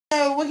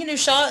can do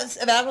shots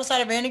of apple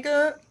cider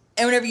vinegar,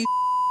 and whenever you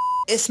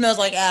it smells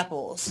like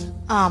apples.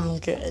 I'm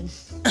good.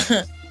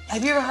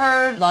 Have you ever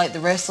heard like the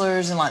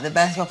wrestlers and like the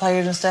basketball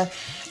players and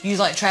stuff use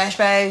like trash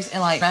bags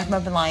and like wrap them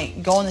up and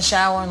like go in the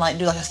shower and like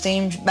do like a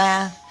steam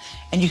bath,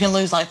 and you can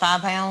lose like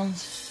 5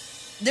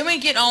 pounds? Then we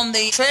get on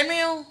the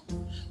treadmill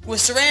with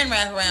saran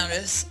wrap around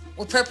us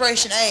with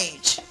preparation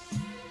age.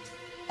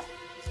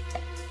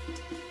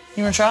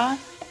 You wanna try?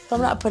 I'm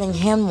not putting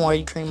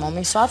hemorrhoid cream on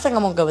me, so I think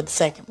I'm gonna go with the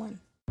second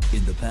one.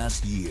 In the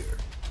past year,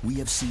 we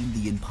have seen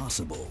the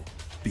impossible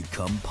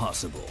become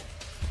possible.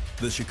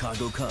 The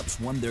Chicago Cubs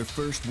won their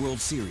first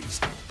World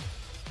Series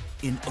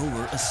in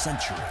over a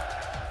century.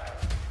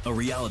 A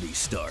reality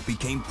star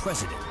became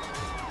president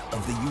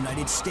of the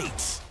United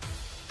States.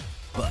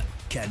 But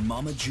can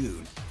Mama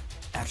June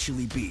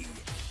actually be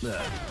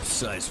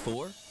size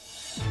 4?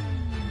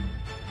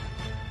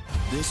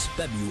 This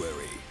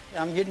February,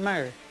 I'm getting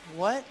married.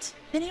 What?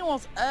 Then he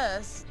wants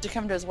us to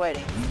come to his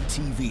wedding.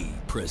 WeTV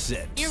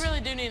presents You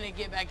really do need to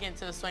get back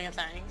into the swing of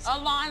things.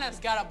 Alana's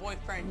got a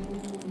boyfriend.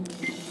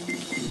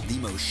 the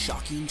most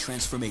shocking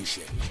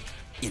transformation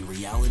in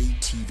reality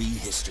TV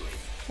history.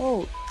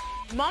 Whoa.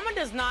 Mama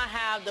does not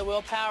have the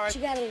willpower.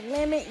 You gotta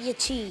limit your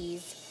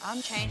cheese.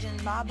 I'm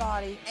changing my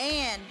body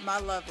and my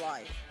love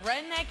life.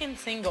 Redneck and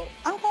single.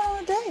 I'm going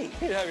on a date.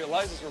 You have your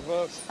license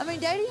revoked. I mean,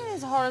 dating ain't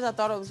as hard as I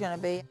thought it was gonna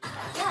be.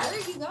 Yeah, where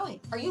are you going?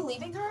 Are you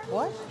leaving her?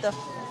 What the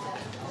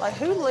like,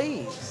 who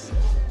leaves?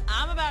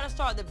 I'm about to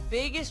start the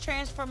biggest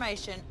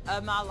transformation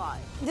of my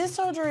life. This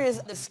surgery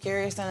is the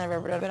scariest thing I've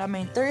ever done, but I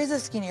mean, there is a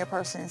skinnier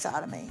person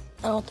inside of me.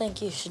 I don't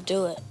think you should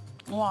do it.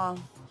 Why?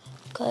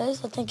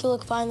 Because I think you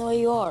look fine the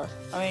way you are.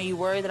 I mean, are you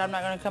worried that I'm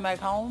not gonna come back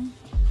home?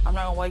 I'm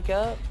not gonna wake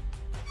up?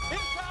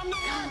 It's time to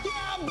work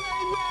out, baby!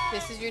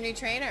 This is your new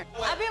trainer.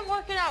 I've been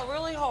working out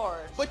really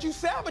hard. But you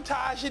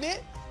sabotaging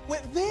it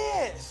with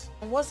this.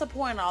 What's the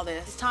point of all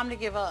this? It's time to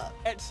give up.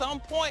 At some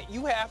point,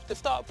 you have to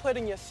start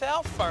putting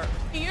yourself first.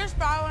 You're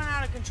spiraling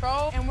out of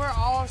control, and we're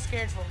all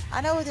scared for you.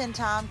 I know within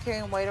time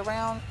carrying weight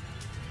around,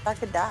 I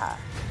could die.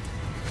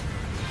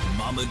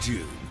 Mama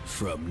June,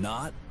 from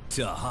not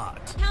to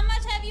hot. How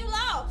much have you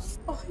lost?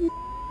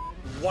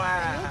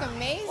 Wow. You look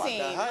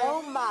amazing.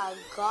 Oh my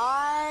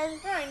God.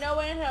 There ain't no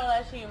way in hell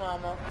that's you,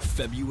 Mama.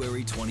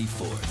 February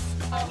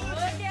 24th. Oh,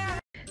 look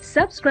at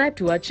Subscribe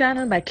to our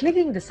channel by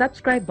clicking the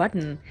subscribe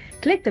button.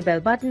 Click the bell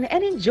button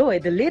and enjoy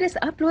the latest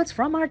uploads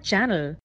from our channel.